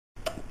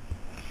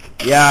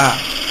Yeah.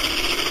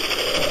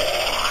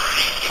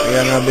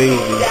 Yeah, no busy.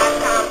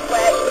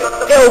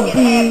 Yo,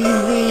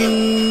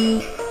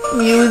 Beezy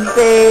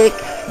Music.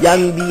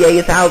 Young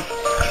DA's house.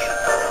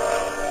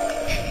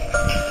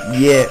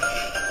 Yeah.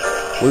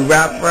 We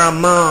rap for our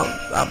moms,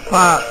 our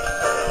pops,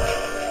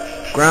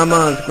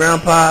 grandmas,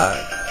 grandpas.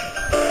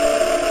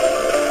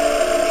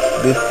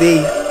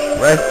 Deceased.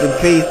 Rest in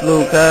peace,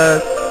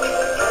 Lucas.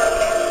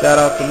 Shout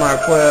out to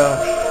Marquell.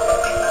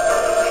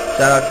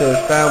 Shout out to his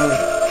family.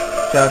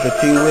 Shout out to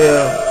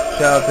T-Will.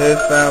 Shout out to his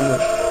family.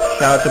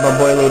 Shout out to my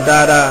boy Lil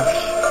Dada.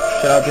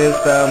 Shout out to his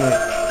family.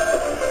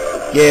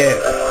 Yeah.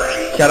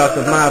 Shout out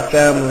to my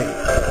family.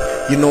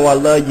 You know I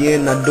love you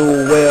and I do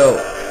well.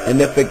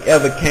 And if it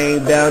ever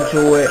came down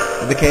to it,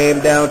 if it came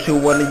down to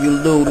one of you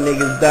little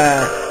niggas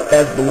dying,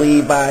 best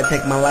believe I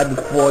take my life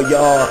before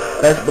y'all.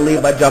 Best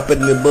believe I jump in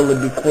the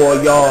bullet before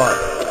y'all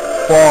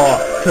fall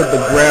to the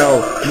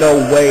ground. No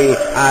way,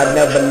 I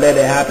never let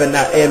it happen,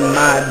 not in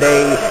my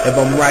day. If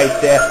I'm right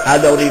there,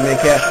 I don't even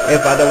care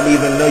if I don't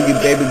even know you,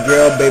 baby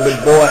girl, baby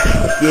boy.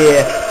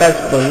 Yeah, best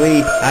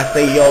believe I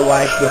say your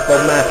life before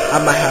mine. I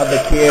might have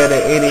a care to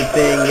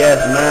anything, yes,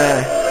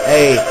 mine.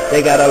 Hey,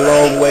 they got a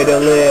long way to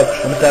live.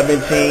 I'm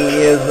 17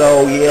 years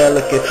old, yeah,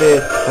 look at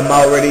this. I'm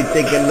already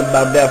thinking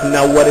about death.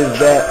 Now what is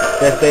that?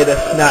 They say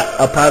that's not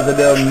a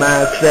positive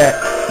mindset.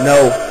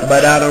 No,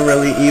 but I don't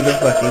really even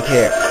fucking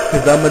care.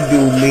 Cause I'ma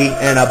do me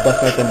and I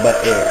bust nothing but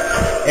air.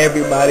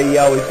 Everybody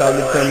always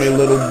talking to me,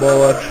 little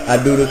boy,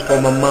 I do this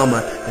for my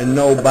mama and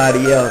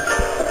nobody else.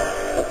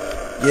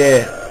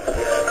 Yeah,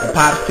 and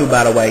pops too,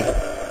 by the way.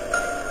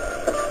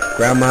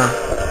 Grandma,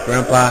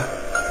 grandpa,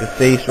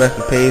 deceased, rest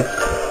in peace.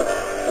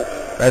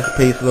 Rest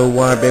in peace, little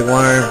worm, big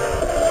worm.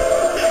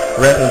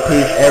 Rest in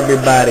peace,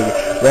 everybody.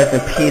 Rest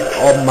in peace,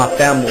 all my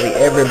family,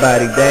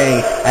 everybody.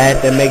 Dang, I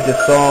had to make this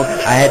song.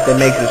 I had to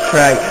make this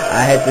track.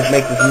 I had to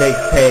make this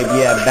mixtape.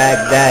 Yeah,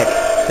 back.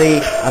 See,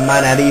 I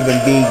might not even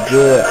be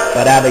good,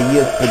 but as the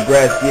years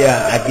progress,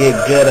 yeah, I get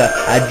gooder.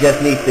 I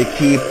just need to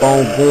keep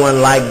on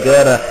going like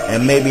gutter,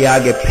 and maybe I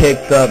get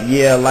picked up.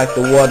 Yeah, like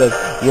the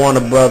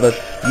Warner Brothers.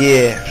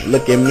 Yeah,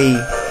 look at me,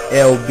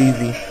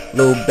 LBZ,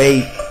 Lil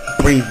Bass.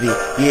 Breezy,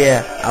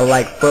 yeah, I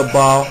like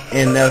football,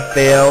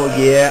 NFL,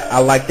 yeah, I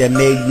like that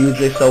make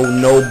music, so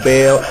no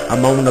bail.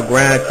 I'm on the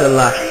grind till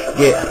I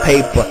get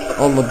paper,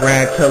 on the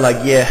grind till I,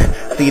 yeah,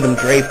 see them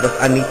drapers.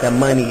 I need that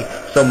money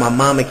so my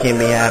mama can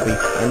be happy.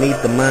 I need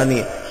the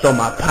money so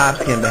my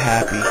pops can be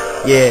happy,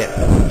 yeah.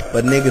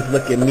 But niggas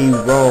look at me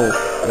wrong,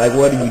 like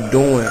what are you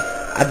doing?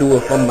 I do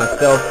it for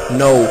myself.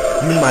 No,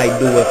 you might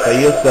do it for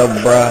yourself,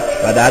 bruh,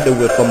 but I do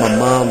it for my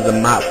moms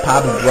and my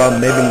pops,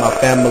 bruh, maybe my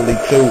family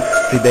too.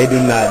 See, they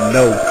do not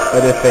know,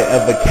 but if it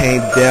ever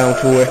came down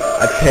to it,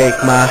 I take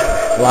my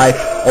life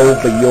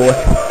over yours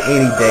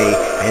any day.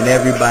 And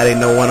everybody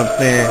know what I'm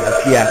saying. I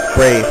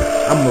spray.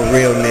 I'm a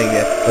real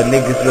nigga, but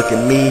niggas look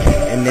at me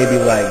and they be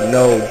like,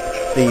 no.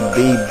 See,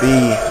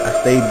 BB, I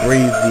stay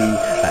breezy.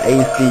 I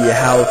AC your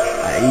house,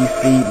 I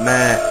AC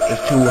mine.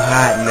 It's too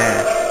hot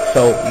now.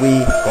 So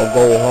we gon'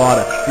 go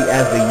harder. See,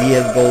 as the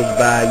years goes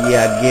by,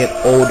 yeah, I get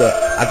older.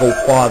 I go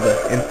farther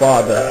and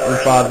farther and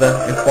farther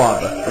and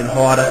farther and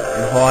harder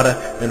and harder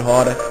and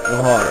harder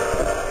and harder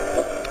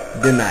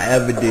than I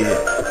ever did,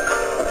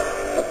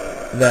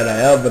 that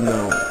I ever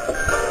known.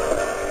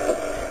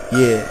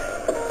 Yeah.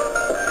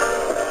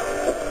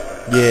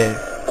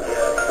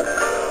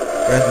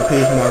 Rest in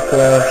peace,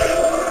 Marquell.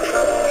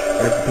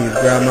 Rest in peace,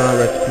 Grandma.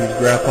 Rest in peace,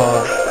 Grandpa.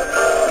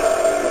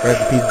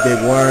 Rest in peace, Big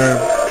Worm.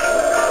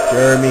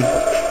 Jeremy,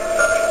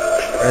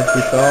 rest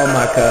in peace to all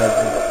my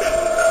cousins.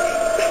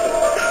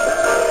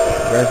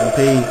 Rest in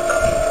peace.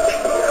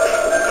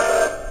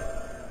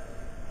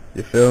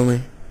 You feel me?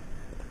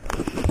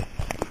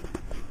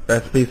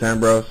 Rest in peace,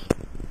 Ambrose.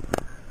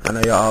 I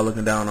know y'all all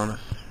looking down on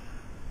us.